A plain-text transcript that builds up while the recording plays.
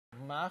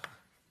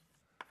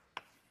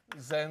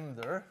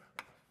Mach-Zehnder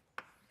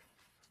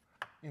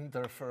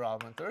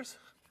interferometers.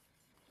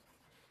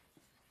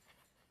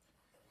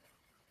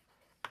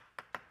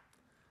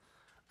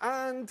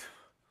 And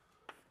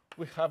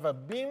we have a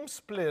beam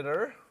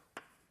splitter,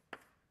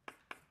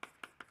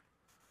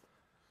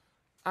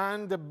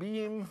 and the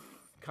beam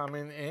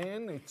coming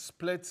in, it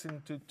splits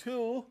into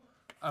two,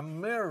 a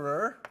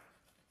mirror,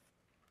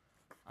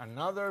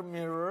 another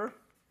mirror.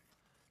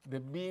 The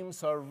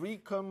beams are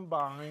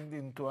recombined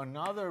into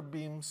another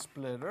beam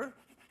splitter,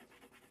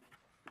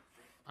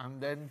 and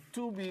then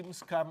two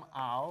beams come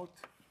out,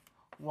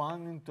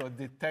 one into a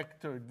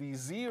detector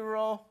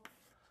D0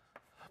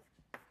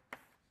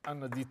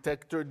 and a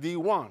detector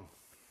D1.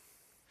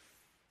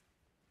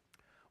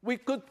 We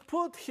could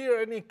put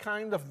here any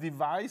kind of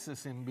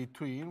devices in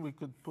between. We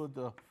could put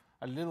a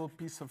little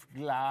piece of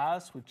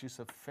glass, which is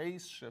a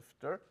phase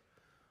shifter.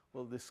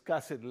 We'll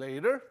discuss it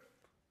later.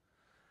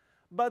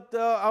 But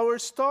our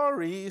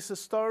story is a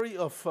story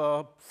of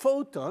a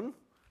photon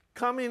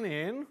coming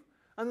in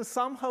and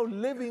somehow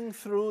living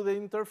through the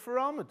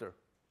interferometer.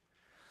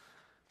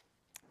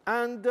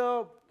 And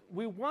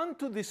we want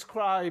to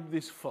describe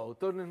this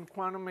photon in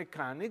quantum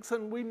mechanics,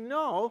 and we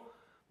know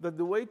that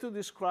the way to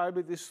describe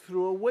it is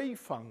through a wave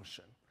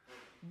function.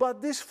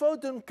 But this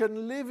photon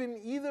can live in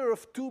either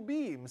of two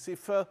beams.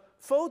 If a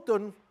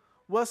photon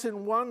was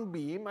in one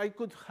beam, I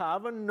could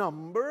have a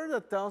number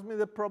that tells me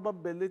the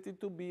probability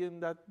to be in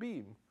that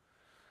beam.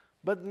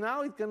 But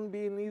now it can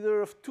be in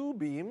either of two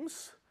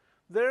beams.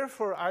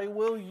 Therefore, I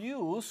will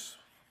use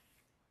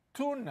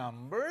two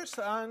numbers,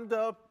 and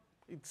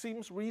it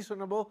seems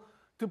reasonable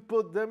to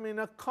put them in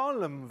a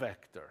column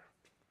vector.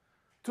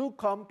 Two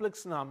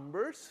complex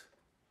numbers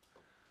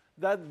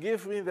that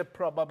give me the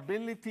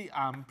probability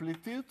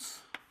amplitudes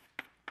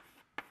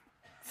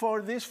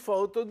for this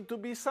photon to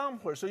be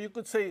somewhere. So you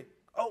could say,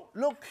 oh,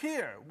 look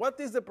here. What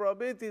is the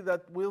probability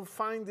that we'll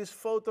find this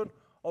photon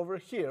over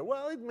here?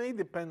 Well, it may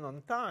depend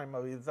on time.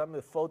 I mean,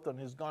 the photon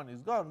is gone,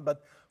 is gone.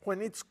 But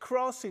when it's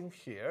crossing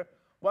here,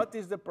 what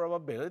is the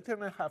probability?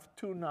 And I have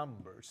two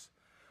numbers.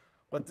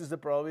 What is the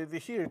probability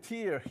here?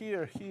 Here,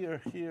 here,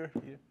 here, here,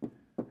 here.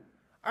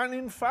 And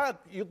in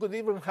fact, you could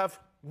even have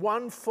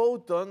one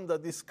photon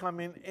that is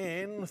coming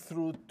in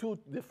through two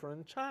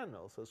different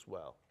channels as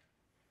well.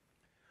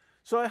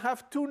 So I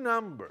have two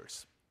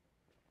numbers.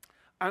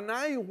 And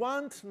I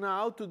want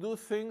now to do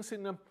things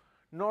in a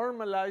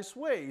normalized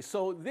way.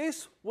 So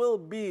this will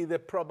be the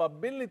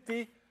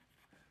probability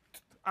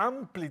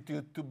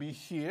amplitude to be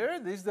here.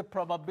 This is the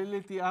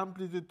probability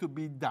amplitude to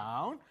be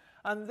down.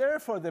 And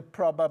therefore, the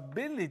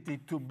probability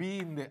to be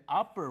in the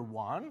upper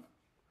one,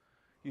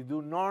 you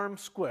do norm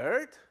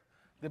squared.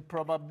 The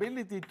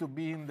probability to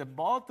be in the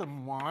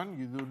bottom one,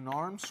 you do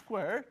norm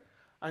squared,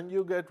 and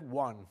you get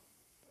 1.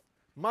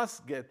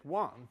 Must get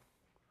 1.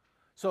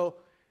 So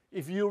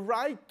if you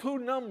write two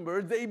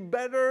numbers, they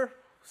better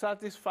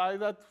satisfy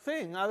that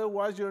thing.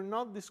 Otherwise, you're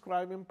not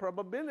describing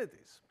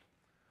probabilities.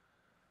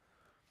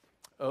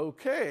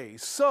 OK,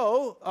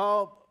 so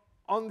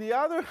on the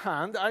other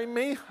hand, I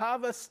may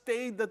have a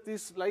state that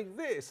is like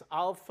this,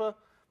 alpha.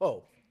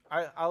 Oh,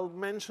 I'll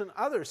mention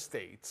other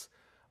states.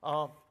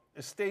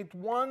 State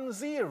 1,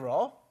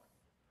 0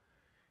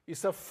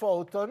 is a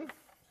photon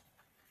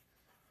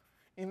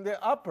in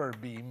the upper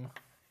beam.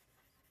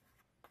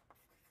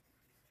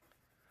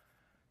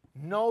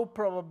 No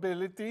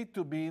probability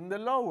to be in the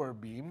lower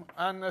beam.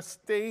 And a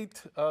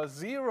state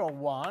 0,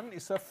 1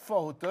 is a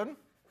photon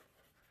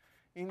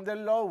in the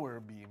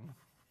lower beam.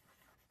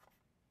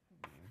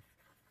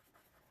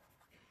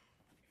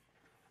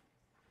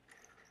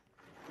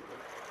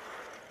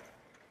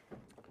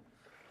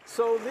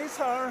 So these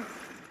are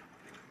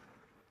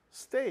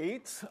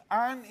states,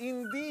 and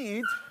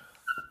indeed,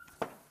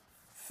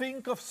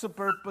 think of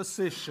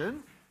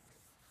superposition,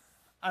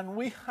 and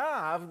we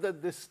have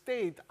that the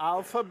state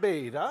alpha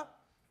beta,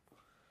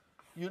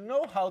 you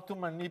know how to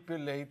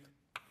manipulate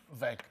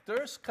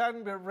vectors,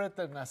 can be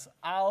written as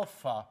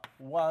alpha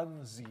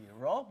 1,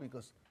 0,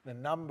 because the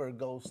number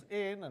goes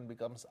in and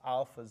becomes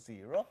alpha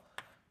 0,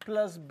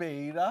 plus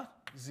beta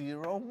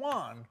 0,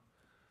 1.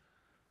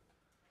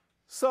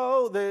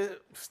 So the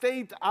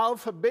state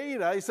alpha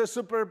beta is a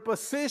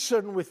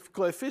superposition with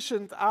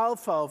coefficient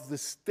alpha of the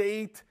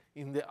state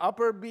in the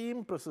upper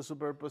beam plus a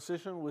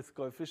superposition with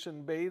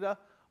coefficient beta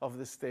of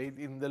the state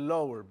in the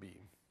lower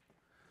beam.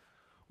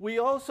 We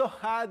also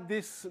had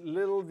this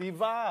little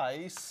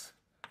device,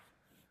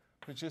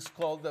 which is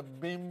called the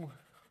beam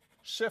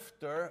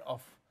shifter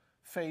of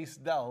phase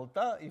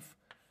delta.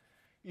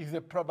 If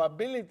the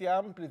probability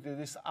amplitude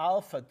is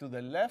alpha to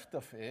the left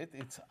of it,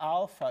 it's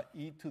alpha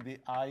e to the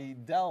I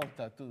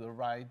delta to the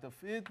right of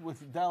it,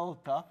 with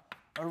delta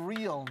a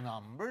real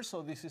number.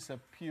 So this is a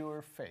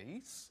pure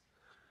phase.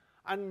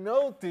 And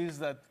notice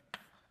that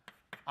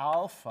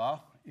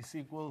alpha is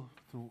equal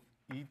to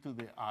e to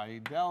the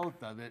I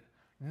delta. The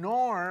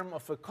norm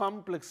of a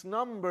complex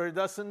number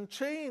doesn't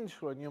change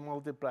when you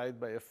multiply it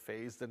by a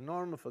phase. The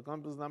norm of a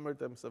complex number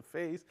times a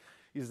phase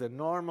is the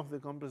norm of the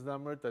complex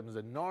number times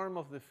the norm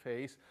of the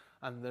phase,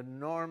 and the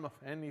norm of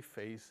any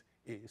phase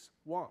is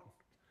 1.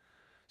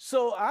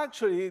 So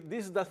actually,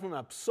 this doesn't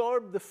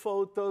absorb the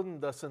photon,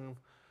 doesn't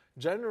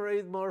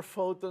generate more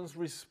photons,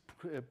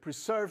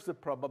 preserves the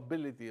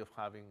probability of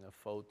having a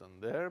photon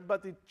there,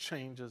 but it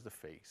changes the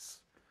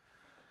phase.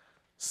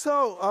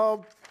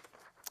 So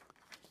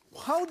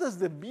how does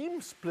the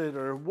beam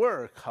splitter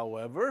work,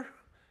 however?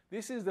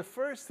 This is the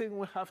first thing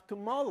we have to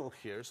model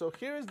here. So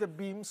here is the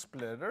beam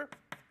splitter.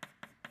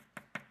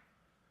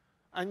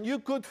 And you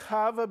could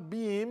have a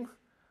beam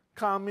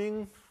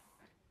coming,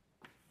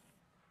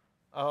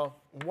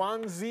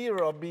 1,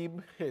 0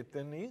 beam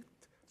hitting it,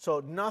 so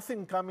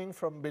nothing coming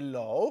from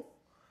below,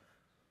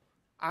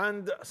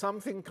 and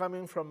something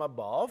coming from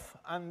above,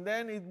 and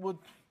then it would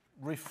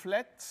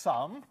reflect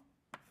some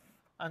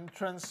and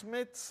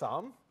transmit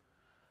some.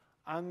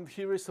 And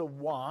here is a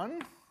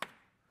 1,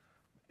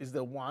 is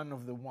the 1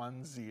 of the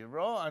 1,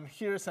 0, and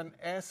here's an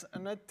S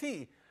and a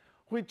T,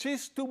 which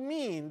is to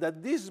mean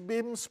that this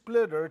beam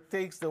splitter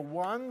takes the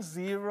 1,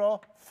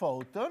 0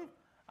 photon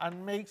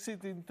and makes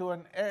it into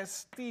an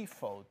ST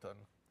photon,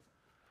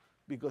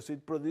 because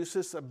it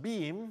produces a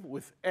beam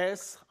with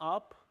S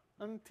up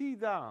and T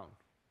down.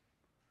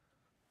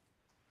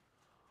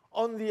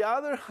 On the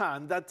other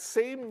hand, that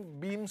same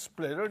beam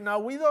splitter, now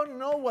we don't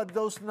know what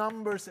those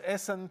numbers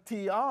S and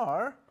T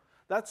are.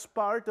 That's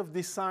part of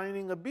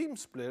designing a beam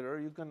splitter.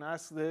 You can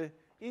ask the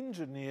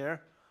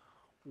engineer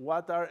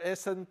what are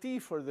S and T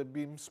for the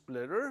beam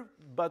splitter,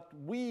 but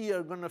we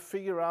are going to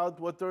figure out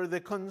what are the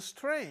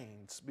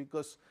constraints,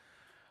 because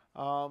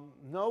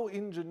no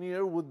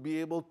engineer would be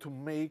able to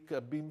make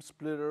a beam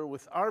splitter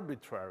with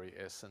arbitrary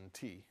S and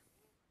T.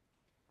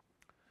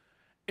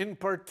 In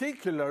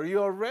particular, you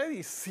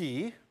already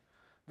see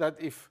that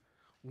if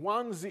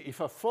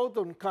a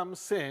photon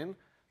comes in,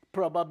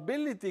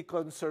 probability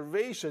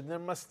conservation, there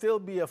must still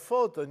be a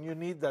photon. You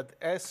need that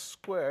S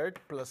squared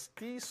plus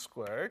T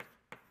squared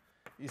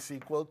is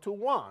equal to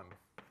 1,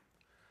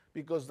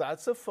 because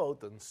that's a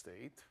photon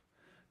state.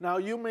 Now,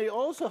 you may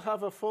also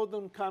have a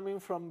photon coming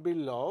from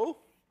below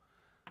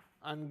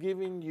and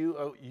giving you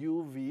a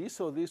UV,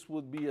 so this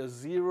would be a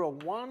 0,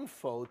 1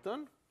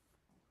 photon,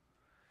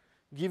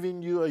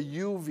 giving you a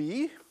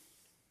UV.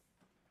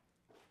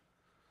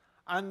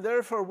 And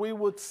therefore, we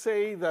would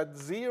say that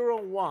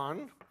 0,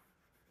 1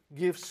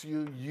 gives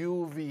you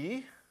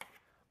UV,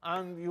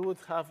 and you would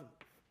have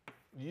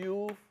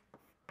U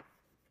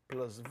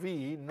plus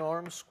V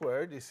norm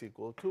squared is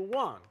equal to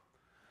 1.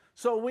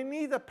 So we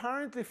need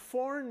apparently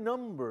 4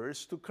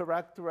 numbers to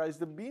characterize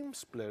the beam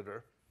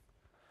splitter.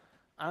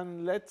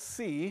 And let's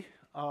see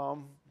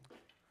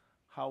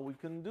how we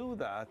can do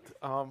that.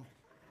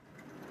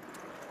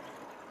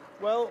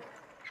 Well,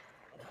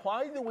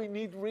 why do we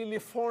need really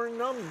 4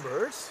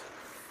 numbers?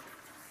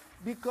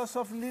 Because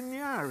of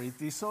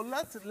linearity. So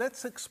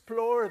let's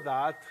explore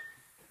that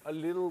a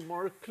little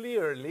more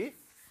clearly.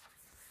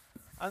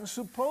 And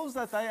suppose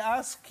that I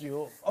ask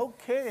you,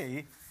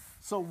 okay,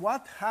 so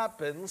what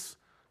happens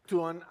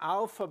to an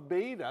alpha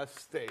beta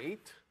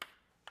state,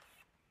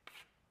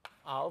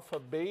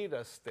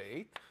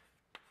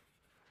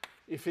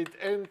 if it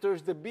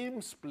enters the beam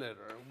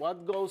splitter?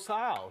 What goes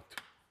out?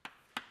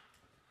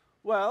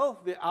 Well,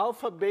 the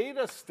alpha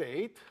beta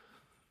state,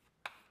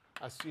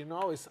 as you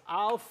know, is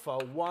alpha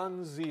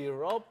 1,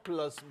 0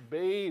 plus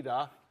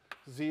beta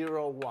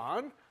 0,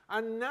 1.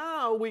 And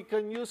now we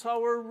can use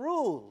our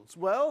rules.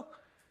 Well,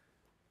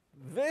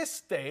 this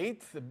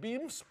state, the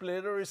beam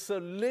splitter, is a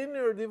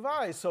linear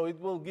device, so it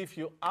will give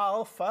you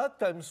alpha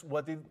times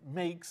what it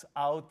makes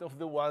out of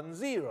the 1,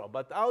 0.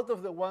 But out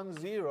of the 1,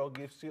 0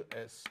 gives you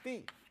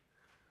ST.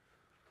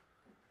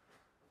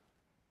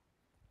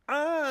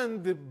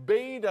 And the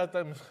beta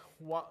times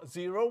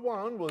 0,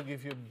 1 will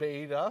give you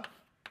beta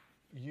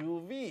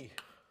UV.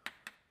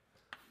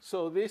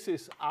 So this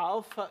is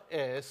alpha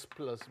S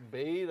plus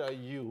beta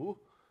U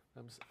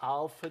times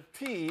alpha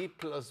T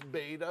plus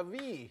beta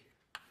V.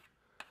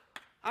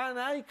 And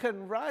I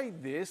can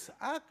write this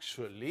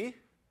actually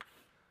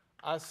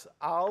as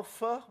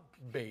alpha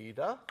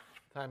beta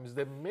times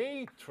the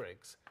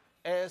matrix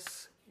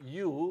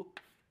SU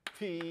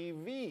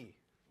TV.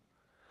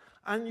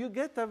 And you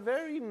get a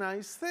very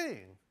nice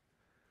thing,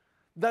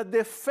 that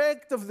the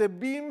effect of the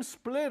beam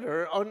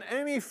splitter on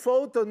any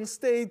photon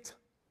state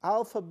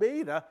alpha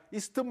beta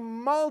is to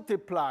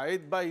multiply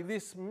it by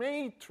this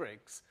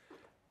matrix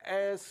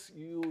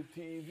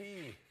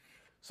SUTV.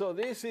 So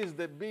this is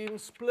the beam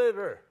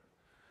splitter.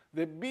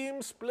 The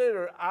beam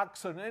splitter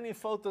acts on any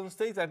photon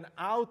state, and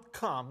out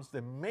comes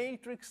the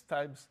matrix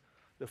times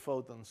the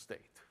photon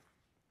state.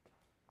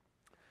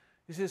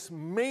 This is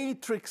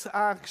matrix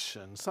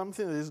action,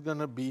 something that is going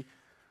to be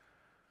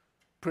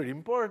pretty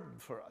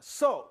important for us.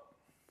 So,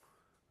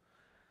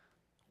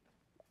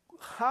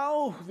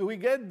 how do we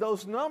get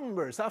those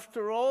numbers?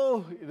 After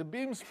all, the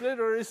beam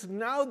splitter is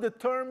now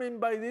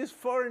determined by these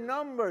 4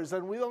 numbers,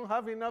 and we don't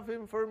have enough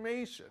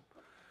information.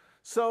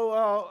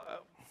 So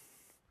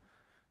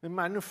the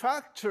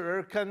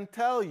manufacturer can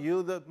tell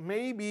you that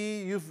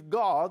maybe you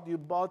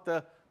bought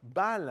a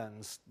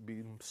balanced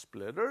beam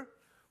splitter,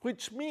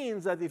 which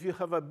means that if you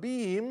have a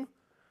beam,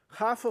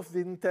 half of the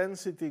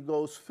intensity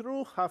goes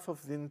through, half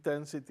of the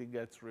intensity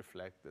gets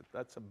reflected.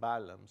 That's a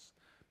balanced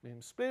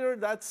beam splitter.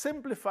 That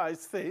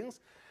simplifies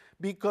things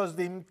because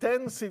the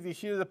intensity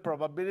here, the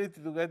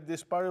probability to get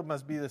this particle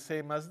must be the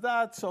same as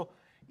that. So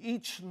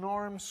each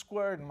norm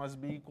squared must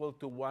be equal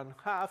to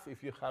 1/2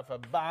 if you have a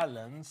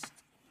balanced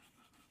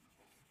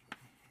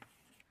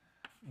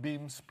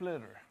beam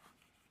splitter.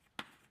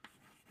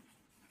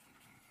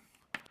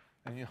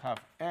 And you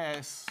have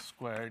S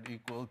squared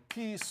equal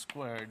T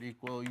squared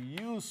equal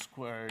U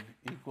squared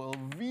equal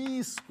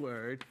V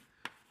squared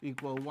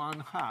equal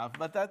 1/2.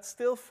 But that's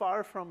still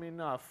far from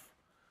enough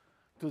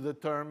to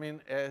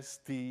determine S,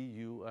 T,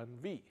 U, and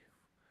V.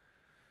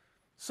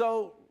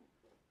 So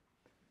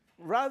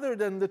rather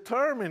than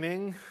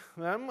determining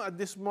them at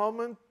this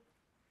moment,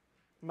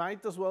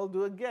 might as well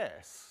do a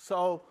guess.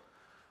 So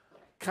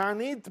can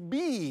it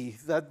be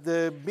that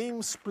the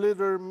beam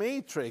splitter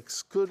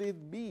matrix, could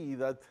it be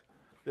that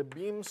the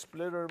beam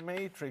splitter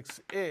matrix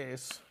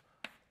is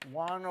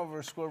 1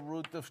 over square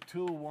root of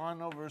 2,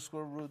 1 over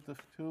square root of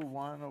 2,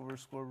 1 over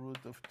square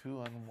root of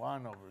 2, and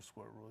 1 over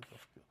square root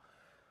of 2?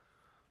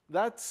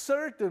 That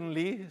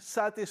certainly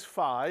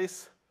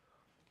satisfies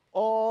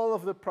all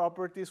of the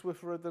properties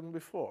we've written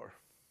before.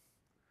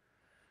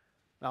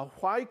 Now,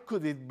 why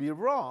could it be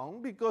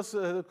wrong? Because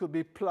there could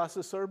be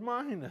pluses or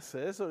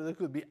minuses, or there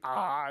could be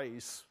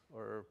i's,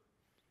 or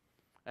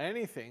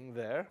anything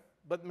there.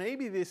 But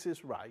maybe this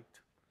is right.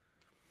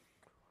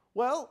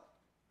 Well,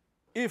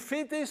 if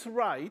it is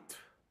right,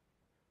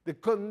 the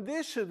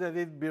condition that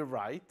it be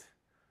right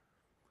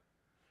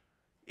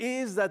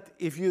is that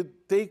if you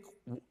take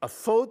a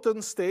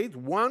photon state,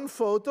 one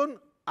photon,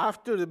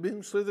 after the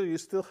beam splitter you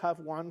still have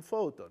one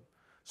photon.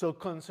 So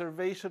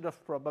conservation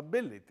of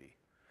probability.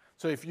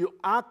 So if you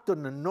act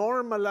on a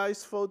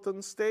normalized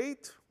photon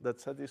state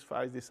that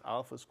satisfies this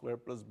alpha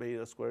squared plus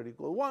beta squared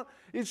equal 1,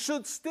 it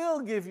should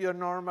still give you a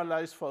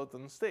normalized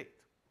photon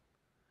state.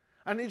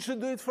 And it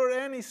should do it for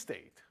any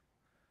state.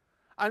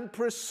 And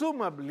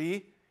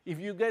presumably, if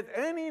you get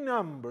any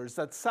numbers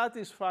that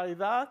satisfy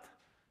that,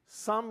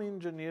 some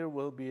engineer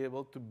will be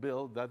able to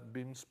build that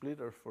beam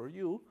splitter for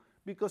you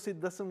because it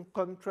doesn't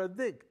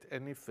contradict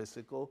any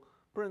physical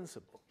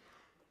principle.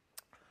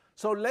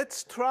 So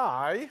let's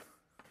try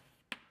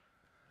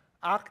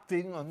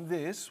acting on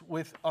this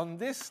on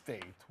this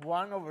state,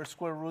 1 over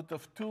square root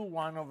of 2,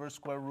 1 over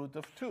square root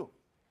of 2.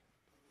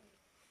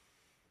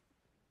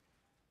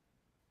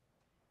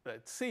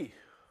 Let's see.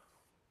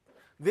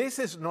 This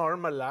is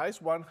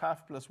normalized.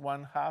 1/2 plus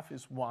 1/2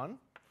 is 1.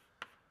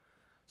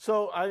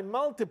 So I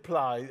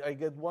multiply. I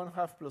get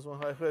 1/2 plus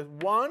 1/2.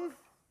 1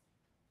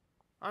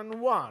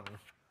 and 1.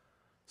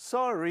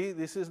 Sorry,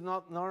 this is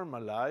not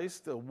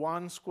normalized.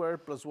 1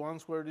 squared plus 1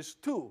 squared is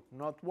 2,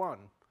 not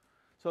 1.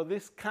 So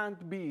this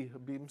can't be a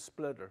beam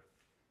splitter.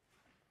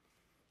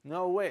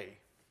 No way.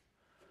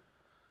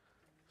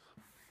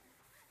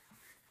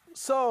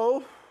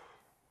 So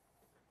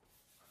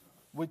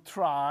we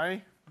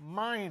try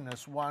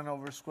minus 1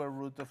 over square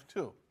root of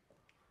 2.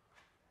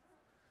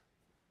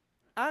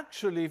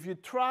 Actually, if you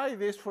try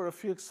this for a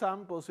few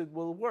examples, it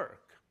will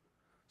work.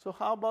 So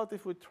how about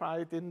if we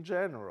try it in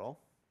general?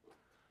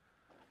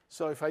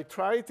 So if I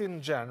try it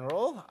in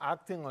general,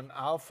 acting on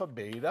alpha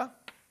beta,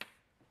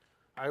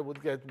 I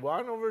would get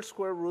 1 over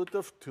square root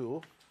of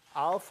 2,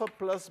 alpha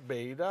plus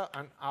beta,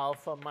 and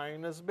alpha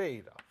minus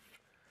beta.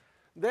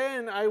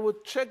 Then I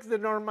would check the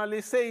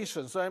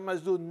normalization. So I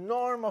must do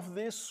norm of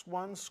this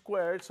 1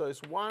 squared. So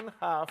it's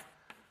 1/2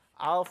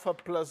 alpha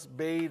plus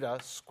beta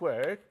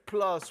squared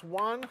plus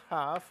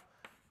 1/2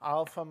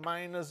 alpha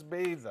minus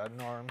beta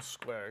norm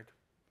squared.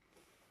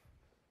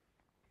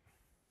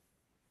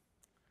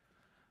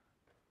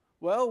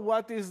 Well,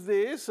 what is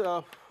this?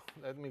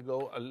 Let me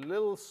go a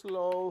little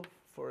slow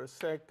for a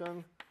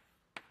second.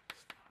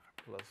 Star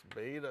plus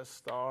beta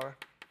star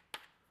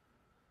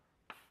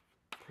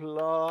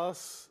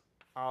plus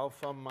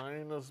alpha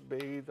minus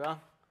beta,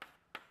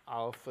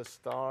 alpha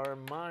star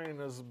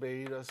minus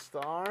beta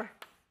star.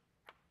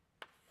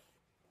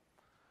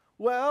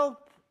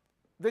 Well,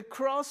 the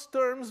cross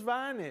terms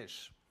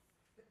vanish.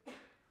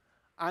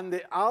 And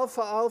the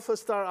alpha, alpha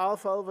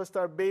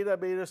star, beta,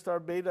 beta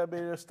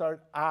star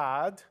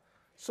add.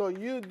 So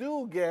you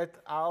do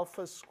get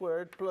alpha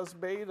squared plus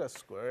beta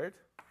squared.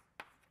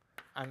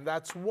 And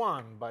that's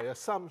 1 by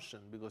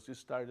assumption because you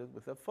started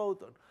with a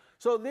photon.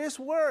 So this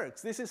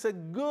works. This is a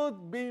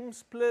good beam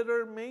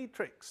splitter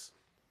matrix.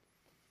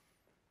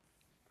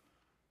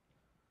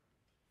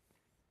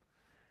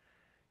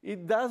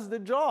 It does the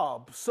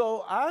job.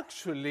 So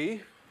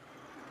actually,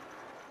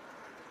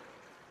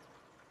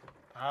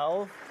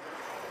 I'll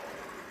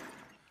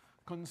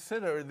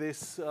consider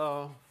this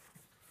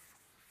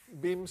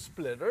beam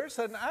splitters.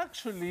 And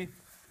actually,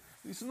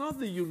 it's not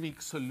the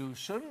unique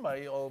solution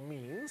by all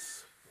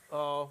means.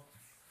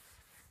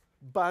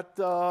 But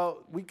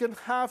we can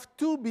have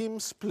two beam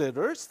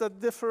splitters that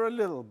differ a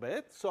little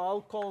bit. So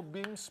I'll call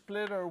beam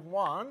splitter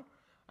 1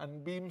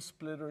 and beam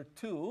splitter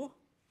 2.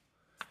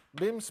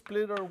 Beam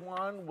splitter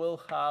 1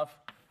 will have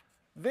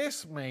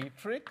this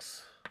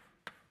matrix,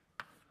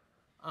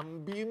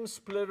 and beam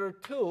splitter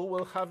 2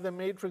 will have the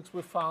matrix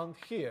we found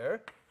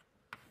here,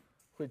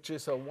 which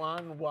is a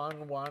 1,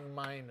 1, 1,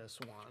 minus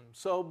 1.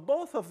 So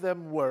both of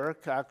them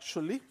work,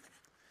 actually,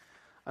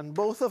 and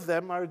both of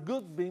them are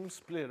good beam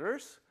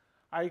splitters.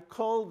 I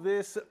call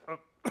this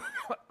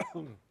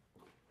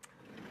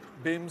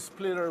beam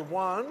splitter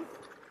 1,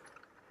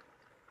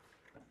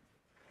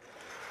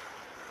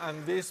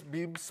 and this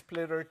beam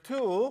splitter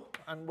 2,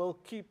 and we'll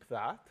keep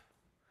that.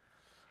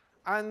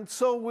 And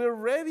so we're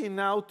ready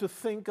now to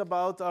think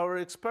about our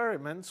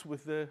experiments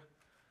with the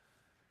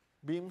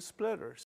beam splitters.